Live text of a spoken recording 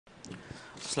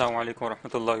السلام عليكم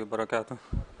ورحمة الله وبركاته.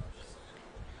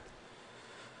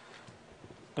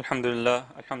 الحمد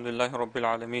لله رب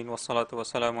العالمين والصلاة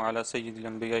والسلام على سيد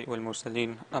الأنبياء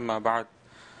والمرسلين أما بعد.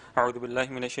 أعوذ بالله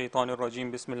من الشيطان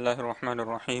الرجيم. بسم الله الرحمن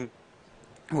الرحيم.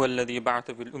 والذي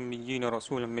بعث في الأميين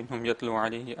رسولا منهم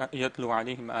يتلو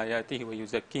عليهم آياته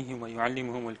ويزكيهم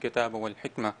ويعلمهم الكتاب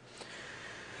والحكمة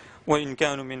وإن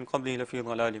كانوا من قبله لفي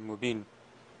ضلال مبين.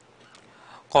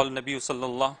 قال النبي صلى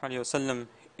الله عليه وسلم: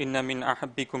 إن من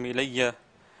أحبكم إلي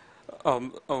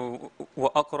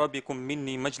وأقربكم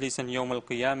مني مجلسا يوم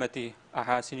القيامة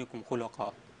أحاسنكم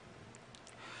خلقا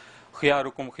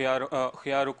خياركم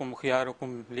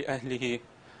خياركم لأهله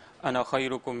أنا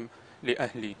خيركم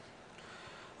لأهلي.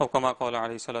 أو كما قال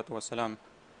عليه الصلاة والسلام.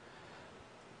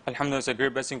 Alhamdulillah, it's a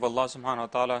great blessing of Allah subhanahu wa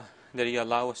ta'ala that He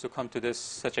allow us to come to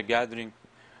such a gathering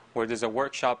where there's a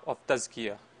workshop of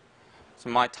Tazkiya. So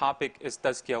my topic is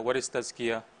Tazkiya. What is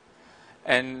Tazkiya?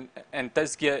 And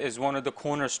Tazkiya is one of the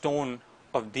cornerstone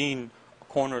of Deen,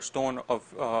 cornerstone of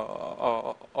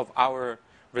our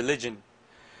religion.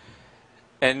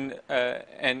 And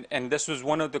this was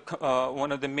one of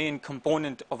the main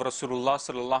component of Rasulullah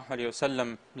sallallahu alaihi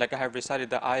wasallam. Like I have recited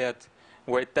the ayat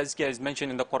where Tazkiya is mentioned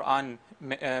in the Quran,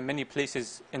 many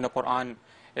places in the Quran.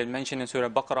 It's mentioned in Surah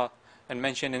Baqarah and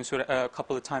mentioned in a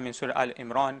couple of times in Surah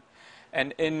Al-Imran.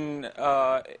 And in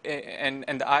the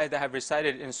ayah that I have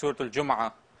recited in Surah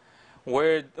Al-Jum'ah,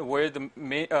 where the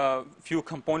few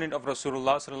component of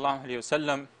Rasulullah sallallahu alaihi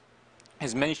wasallam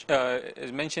is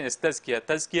mentioned as Tazkiya.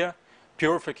 Tazkiya,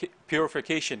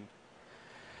 purification.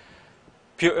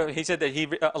 He said that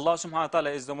Allah subhanahu wa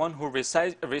ta'ala is the one who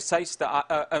recites the Rasulullah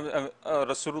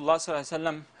sallallahu alaihi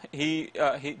wasallam. He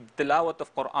tilawat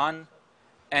of Quran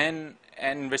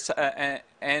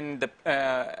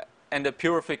and the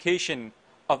purification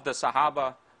of the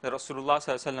Sahaba that Rasulullah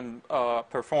sallallahu alaihi wasallam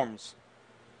performs.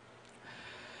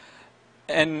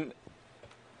 And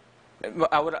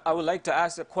I would like to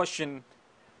ask a question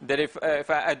that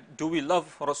do we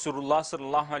love Rasulullah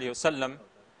sallallahu alaihi wasallam?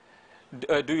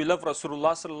 Do we love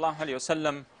Rasulullah sallallahu alaihi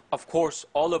wasallam? Of course,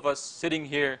 all of us sitting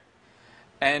here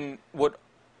and would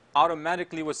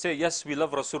automatically say, yes, we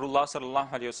love Rasulullah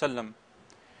sallallahu alaihi wasallam.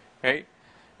 Right?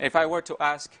 If I were to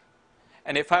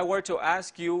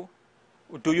ask you,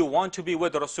 do you want to be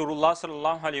with Rasulullah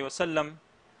sallallahu alaihi wasallam?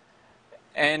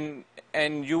 And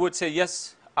you would say,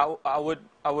 yes, I would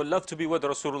love to be with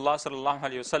Rasulullah sallallahu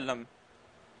alaihi wasallam.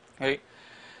 Right?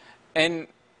 And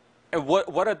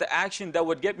what are the actions that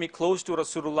would get me close to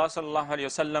Rasulullah sallallahu alaihi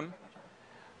wasallam?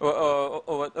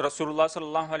 Rasulullah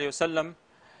sallallahu alaihi wasallam.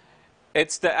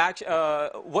 It's the action.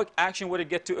 What action would it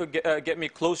get me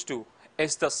close to?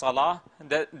 Is the salah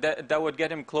that would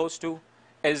get him close to?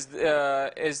 Is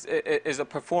a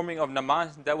performing of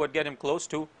namaz that would get him close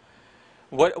to?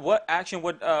 What action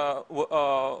would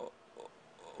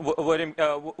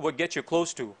get you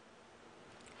close to?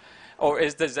 Or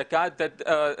is the zakat that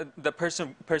the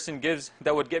person gives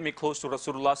that would get me close to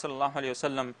Rasulullah sallallahu alaihi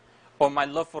wasallam? Or my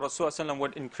love for Rasulullah sallallahu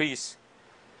would increase?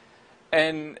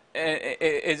 And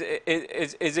is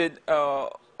it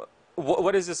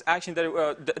what is this action that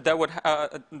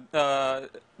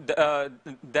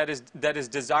is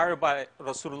desired by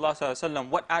Rasulullah sallallahu alaihi wasallam?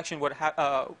 What action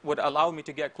would allow me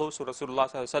to get close to Rasulullah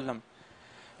sallallahu alaihi wasallam?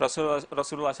 Rasulullah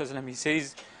sallallahu alaihi wasallam, he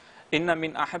says, "Inna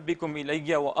min ahabbikum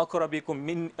ilayya wa aqrabikum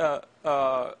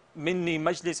minni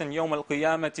majlisan yawm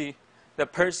al-qiyamati." The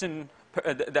person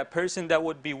that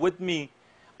would be with me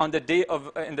on the day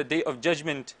of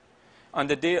judgment. On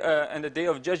the day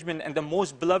of judgment, and the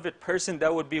most beloved person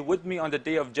that would be with me on the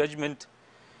day of judgment,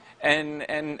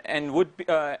 and would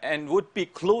be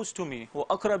close to me. Wa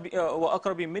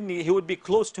aqrabi minni, he would be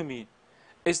close to me.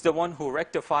 Is the one who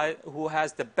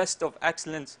has the best of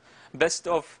excellence, best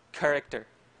of character,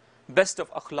 best of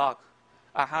akhlaq.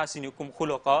 Ahasinukum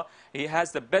khuluqa. He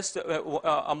has the best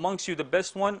amongst you. The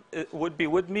best one would be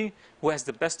with me, who has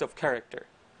the best of character.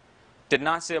 Did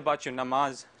not say about your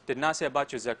namaz. Did not say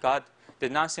about your zakat.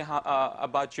 Did not say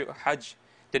about your hajj.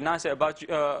 Did not say about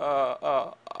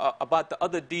the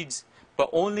other deeds. But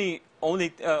only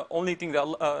thing that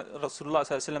Rasulullah sallallahu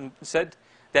alaihi wasallam said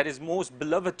that is most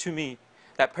beloved to me,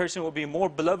 that person will be more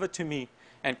beloved to me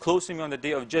and close to me on the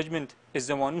day of judgment, is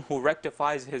the one who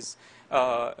rectifies his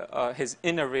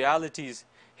inner realities,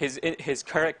 his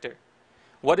character.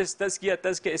 What is Tazkiya?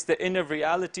 Tazkiya is the inner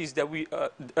realities that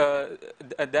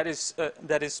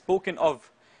that is spoken of.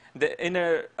 The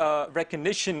inner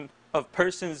recognition of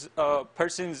person's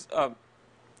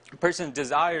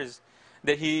desires,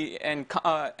 that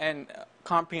and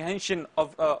comprehension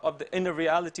of the inner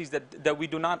realities that we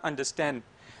do not understand.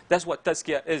 That's what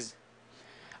Tazkiya is.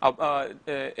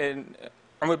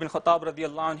 Umar bin Khattab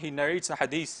radiallahu anhu, he narrates a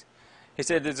hadith. He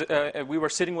said, we were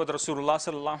sitting with Rasulullah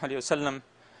sallallahu alayhi wasallam.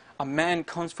 A man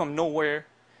comes from nowhere.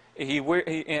 He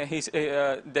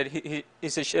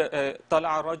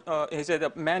said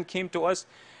a man came to us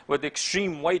with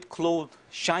extreme white clothes,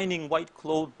 shining white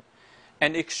clothes,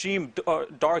 and extreme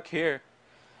dark hair,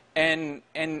 and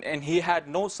he had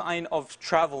no sign of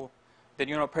travel. That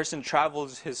a person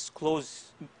travels, his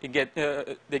clothes they get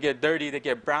dirty, they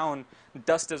get brown,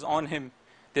 dust is on him.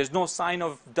 There's no sign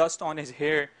of dust on his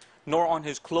hair, nor on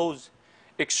his clothes.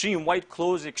 Extreme white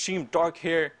clothes, extreme dark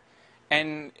hair,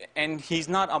 and he's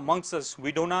not amongst us.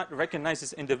 We do not recognize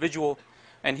this individual,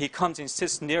 and he comes and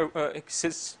sits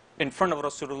in front of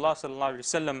Rasulullah sallallahu alaihi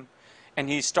wasallam, and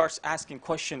he starts asking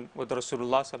questions with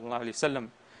Rasulullah sallallahu alaihi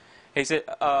wasallam. He said,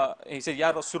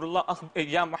 Ya Rasulullah,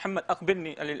 Ya Muhammad,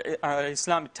 akhbirni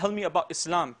al-Islam, tell me about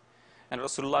Islam. And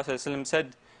Rasulullah sallallahu alaihi wasallam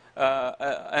said,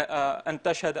 أن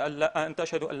تشهد أن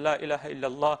لا إله إلا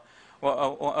الله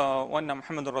وأن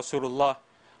محمد رسول الله.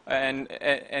 And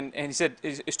he said,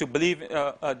 is to believe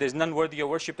there's none worthy of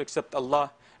worship except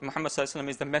Allah. Muhammad sallallahu alaihi wasallam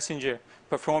is the messenger.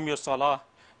 Perform your salah,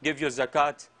 give your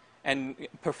zakat, and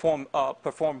perform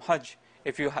hajj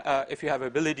if you have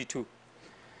ability to.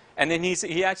 And then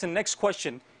he asked the next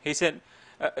question. He said,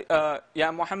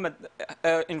 Ya Muhammad,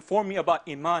 inform me about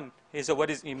Iman. He said, what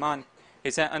is Iman?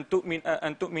 He said, أن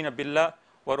تؤمن بالله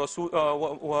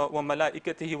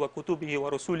وملائكته وكتبه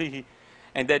ورسوله.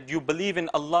 And that you believe in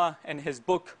Allah and His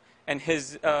book and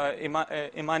His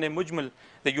Iman al-Mujmal.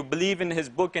 That you believe in His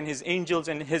book and His angels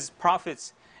and His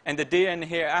prophets and the day and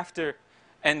hereafter.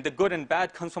 And the good and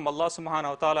bad comes from Allah subhanahu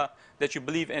wa ta'ala that you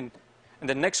believe in. And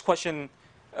the next question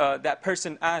that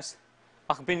person asked,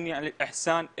 أخبرني عن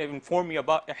الإحسان, inform me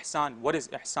about Ihsan. What is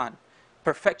Ihsan?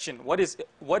 Perfection. What is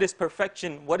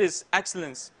perfection? What is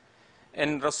excellence?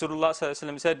 And Rasulullah sallallahu alaihi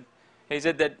wasallam said,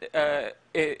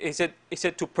 he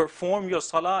said to perform your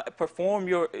salah,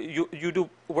 you do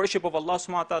worship of Allah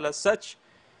subhanahu wa ta'ala such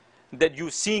that you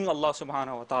seeing Allah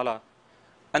subhanahu wa ta'ala.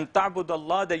 And ta'bud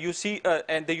Allah, that you see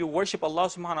and that you worship Allah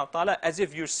subhanahu wa ta'ala as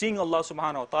if you're seeing Allah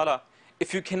subhanahu wa ta'ala.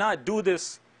 If you cannot do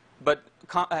this, but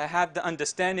have the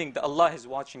understanding that Allah is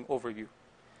watching over you.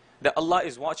 That Allah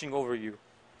is watching over you.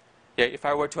 Yeah, if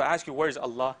I were to ask you, where is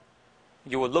Allah?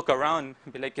 You will look around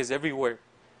and be like, He's everywhere.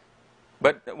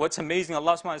 But what's amazing,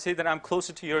 Allah subhanahu wa ta'ala say that I'm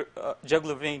closer to your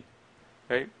jugular vein.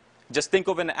 Right? Just think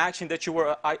of an action that you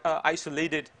were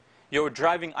isolated. You were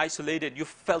driving isolated. You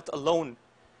felt alone.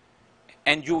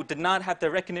 And you did not have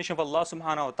the recognition of Allah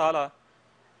subhanahu wa ta'ala.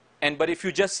 But if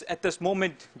you just at this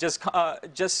moment just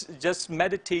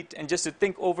meditate and just to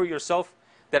think over yourself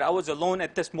that I was alone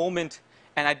at this moment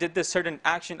and I did this certain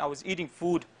action, I was eating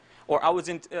food, or I was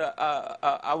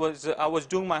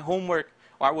doing my homework,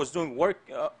 or I was doing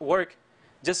work.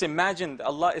 Just imagine that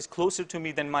Allah is closer to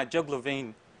me than my jugular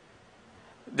vein.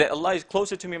 That Allah is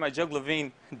closer to me than my jugular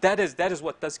vein. That is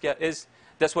what Tazkiya is.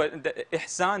 That's what the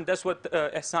Ihsan. That's what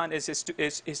Ihsan is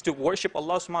to worship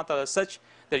Allah subhanahu wa ta'ala such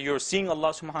that you're seeing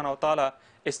Allah subhanahu wa ta'ala.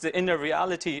 It's the inner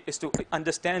reality. Is to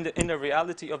understand the inner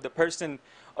reality of the person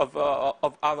of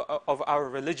our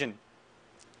religion.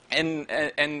 And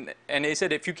he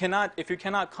said, if you cannot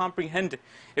comprehend,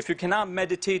 if you cannot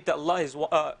meditate that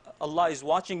Allah is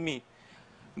watching me,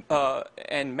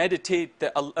 and meditate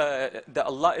that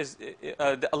Allah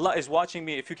is watching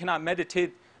me. If you cannot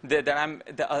meditate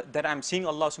that I'm seeing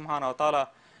Allah subhanahu wa ta'ala,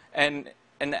 and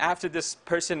after this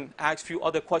person asked few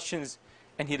other questions,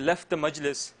 and he left the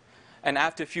majlis, and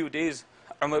after a few days,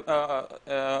 Umar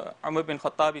bin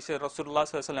Khattab said, Rasulullah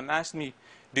sallallahu alaihi wasallam asked me,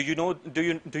 do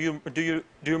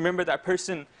you remember that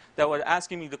person that was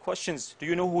asking me the questions? Do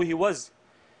you know who he was?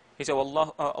 He said,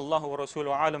 Allah wa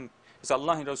Rasuluhu alam. He said,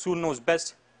 Allah and Rasul knows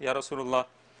best, Ya Rasulullah.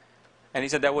 And he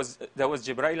said, that was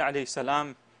Jibreel alayhi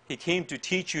salam. He came to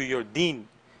teach you your deen.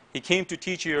 He came to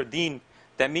teach you your deen.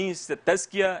 That means that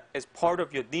Tazkiya is part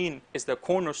of your deen. It's the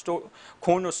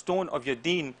cornerstone of your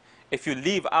deen. If you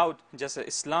leave out just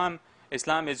Islam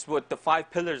is what the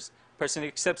 5 pillars. Person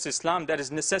accepts Islam, that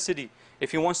is necessity.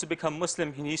 If he wants to become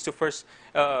Muslim, he needs to first,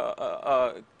 he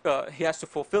has to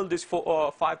fulfill these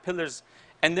 5 pillars.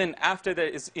 And then after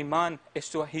that is Iman,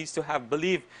 he's to have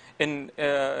belief in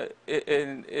the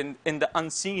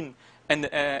unseen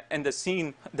and the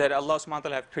seen that Allah subhanahu wa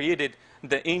ta'ala have created,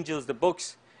 the angels, the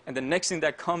books. And the next thing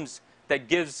that comes that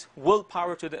gives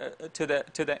willpower to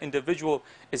the individual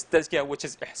is Tazkiya, which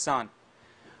is Ihsan.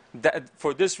 That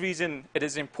for this reason, it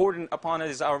is important upon us,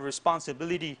 is our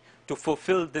responsibility to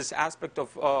fulfill this aspect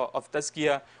of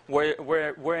Tazkiya, where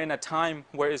we're in a time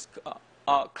where it's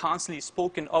constantly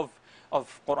spoken of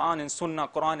Quran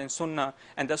and Sunnah,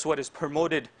 and that's what is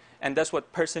promoted. and that's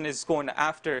what person is going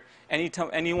after. Anytime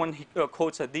anyone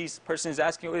quotes hadith, person is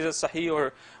asking, is it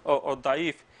sahih or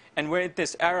da'if? And we're in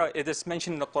this era, it is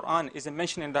mentioned in the Quran, is it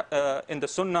mentioned in the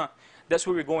Sunnah? That's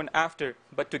what we're going after.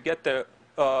 But to get the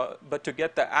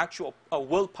actual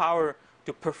willpower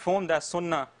to perform that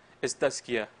Sunnah is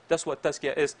Tazkiya. That's what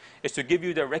Tazkiya is to give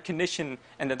you the recognition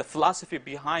and the philosophy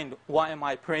behind why am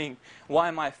I praying, why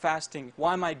am I fasting,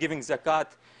 why am I giving zakat,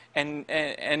 and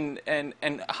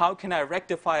how can I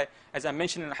rectify, as I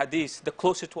mentioned in the hadith, the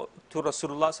closest to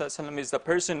Rasulullah sallallahu alaihi wasallam is the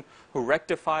person who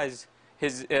rectifies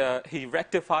he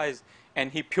rectifies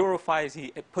and he purifies,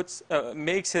 he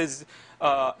makes his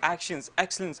actions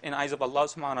excellent in the eyes of Allah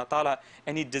subhanahu wa ta'ala,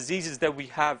 and he diseases that we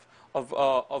have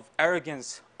of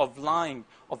arrogance, of lying,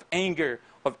 of anger,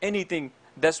 of anything.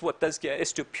 That's what Tazkiya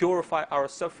is, to purify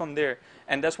ourselves from there.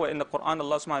 And that's why in the Quran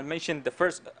Allah subhanahu wa ta'ala mentioned the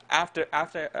first, after Allah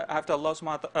subhanahu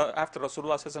wa ta'ala, after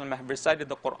Rasulullah sallallahu alaihi wasallam had recited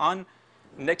the Quran,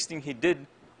 next thing he did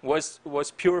was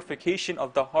purification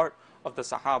of the heart of the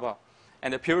Sahaba.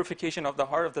 And the purification of the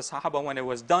heart of the Sahaba, when it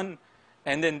was done,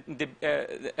 and then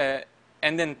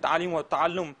ta'lim wa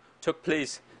ta'allum took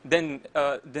place, then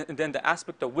the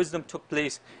aspect of wisdom took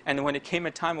place. And when it came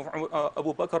a time of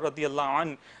Abu Bakr radiallahu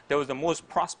anh, there was the most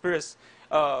prosperous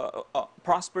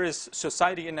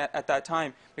society at that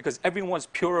time, because everyone was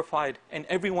purified and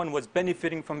everyone was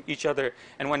benefiting from each other.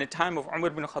 And when the time of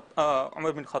Umar bin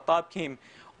Khattab came,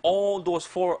 all those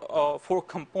four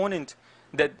components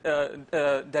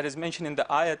that is mentioned in the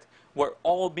ayat were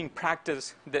all being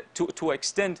practiced, to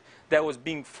extent that was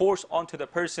being forced onto the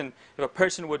person. If a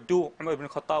person would do, Umar ibn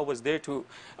Khattab was there to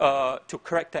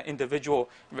correct that individual,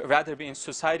 rather be in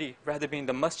society, rather be in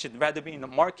the masjid, rather be in the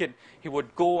market. He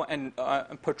would go and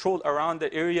patrol around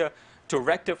the area to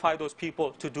rectify those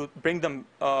people, to bring them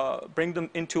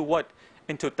into what?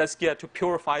 Into Tazkiya, to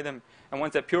purify them. And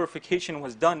once that purification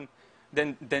was done,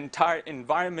 then the entire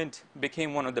environment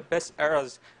became one of the best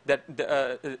eras that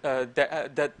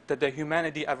the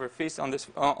humanity ever faced on this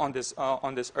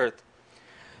earth.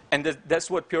 And that's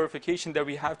what purification that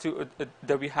we have to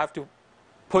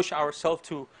push ourselves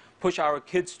to, push our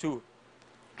kids to,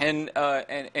 and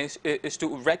is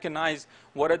to recognize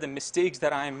what are the mistakes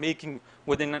that I am making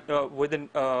within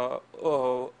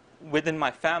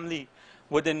my family,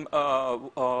 within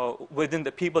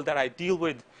the people that I deal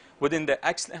with, within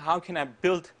how can I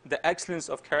build the excellence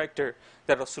of character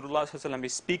that Rasulullah sallallahu alaihi wasallam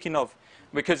is speaking of?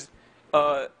 Because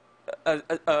the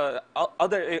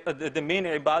main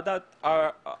ibadat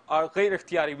are غير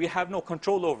اختياري. We have no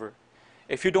control over.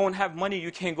 If you don't have money, you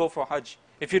can't go for Hajj.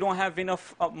 If you don't have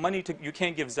enough money, you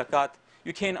can't give zakat.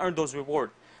 You can't earn those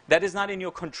rewards. That is not in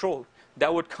your control.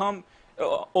 That would come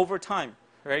over time,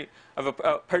 right? If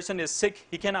a person is sick,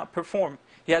 he cannot perform.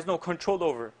 He has no control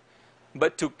over.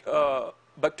 But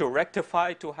to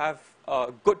rectify, to have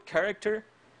good character,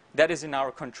 that is in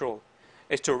our control.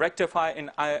 Is to rectify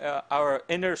in our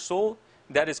inner soul,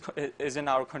 that is in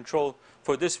our control.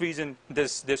 For this reason,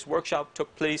 this workshop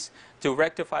took place, to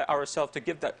rectify ourselves, to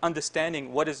give that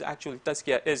understanding what is actually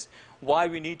Tazkiya is, why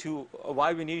we need to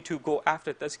go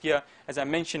after Tazkiya. As I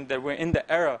mentioned, that we're in the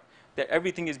era that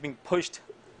everything is being pushed,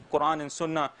 Quran and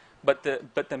Sunnah, but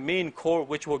the main core,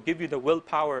 which will give you the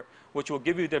willpower, which will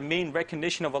give you the main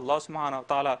recognition of Allah subhanahu wa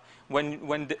ta'ala,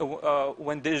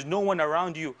 when there's no one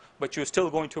around you, but you're still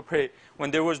going to pray. When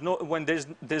there's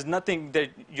nothing, that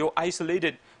you're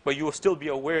isolated, but you will still be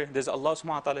aware there's Allah subhanahu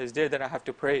wa ta'ala is there, that I have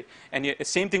to pray. And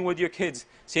same thing with your kids,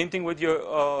 same thing with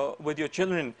your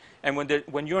children. And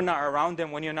when you're not around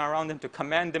them, to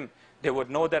command them, they would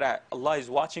know that Allah is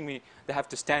watching me. They have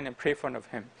to stand and pray in front of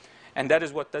Him. And that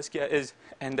is what Tazkiya is,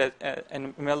 and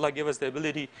may Allah give us the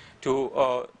ability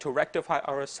to rectify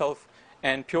ourselves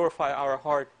and purify our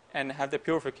heart, and have the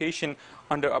purification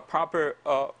under a proper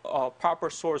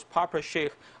source, proper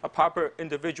sheikh, a proper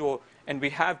individual. And we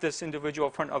have this individual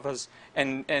in front of us,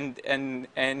 and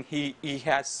he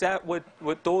has sat with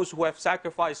those who have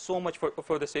sacrificed so much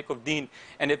for the sake of deen.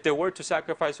 And if they were to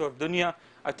sacrifice for dunya,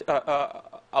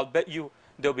 I'll bet you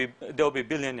they'll be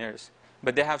billionaires.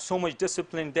 But they have so much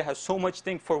discipline, they have so much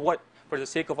thing for what? For the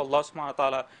sake of Allah subhanahu wa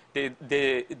ta'ala.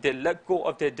 They let go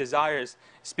of their desires.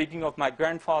 Speaking of my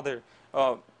grandfather,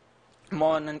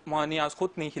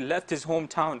 Muneer, he left his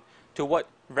hometown to what?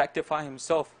 Rectify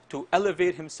himself, to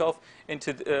elevate himself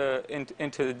into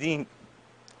the deen.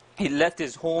 He left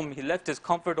his home, he left his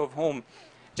comfort of home,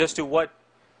 just to what?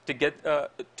 To get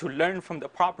to learn from the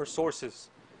proper sources.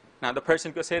 Now the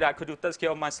person could say that I could do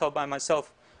tazkiyah of myself by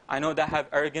myself. I know that I have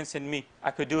arrogance in me.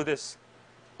 I could do this.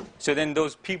 So then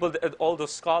those people, all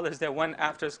those scholars that went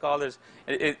after scholars,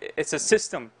 it's a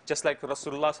system, just like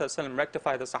Rasulullah ﷺ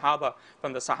rectified the Sahaba,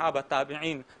 from the Sahaba,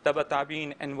 Tabi'een, Taba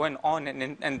Tabi'een, and went on,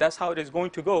 and that's how it is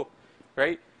going to go,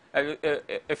 right?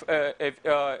 If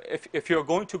you're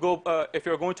going to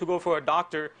go for a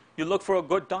doctor, you look for a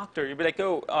good doctor. You'll be like,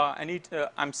 oh,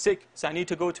 I'm sick, so I need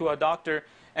to go to a doctor,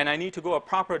 and I need to go a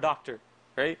proper doctor,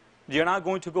 right? You're not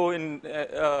going to go in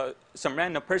some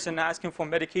random person asking for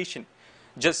medication,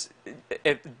 because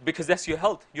that's your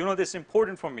health. You know, this is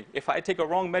important for me. If I take a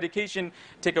wrong medication,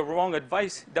 take a wrong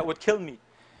advice, that would kill me.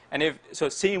 And so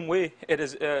same way it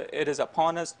is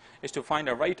upon us, is to find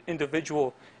a right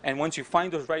individual, and once you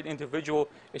find those right individual,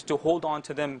 is to hold on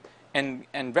to them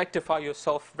and rectify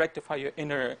yourself, rectify your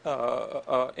inner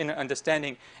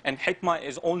understanding. And hikmah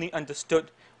is only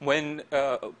understood when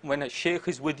a shaykh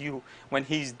is with you, when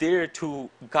he's there to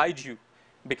guide you,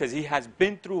 because he has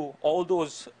been through all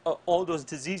those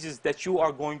diseases that you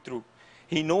are going through.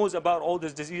 He knows about all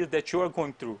those diseases that you are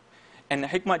going through. And the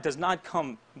hikmah does not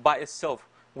come by itself.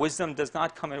 Wisdom does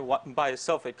not come by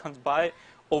itself. It comes by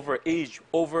over age,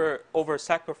 over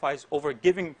sacrifice, over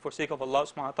giving for sake of Allah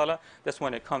subhanahu wa ta'ala. That's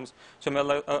when it comes. So may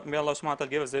Allah subhanahu wa ta'ala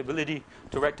give us the ability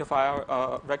to rectify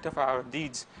our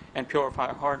deeds and purify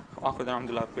our heart.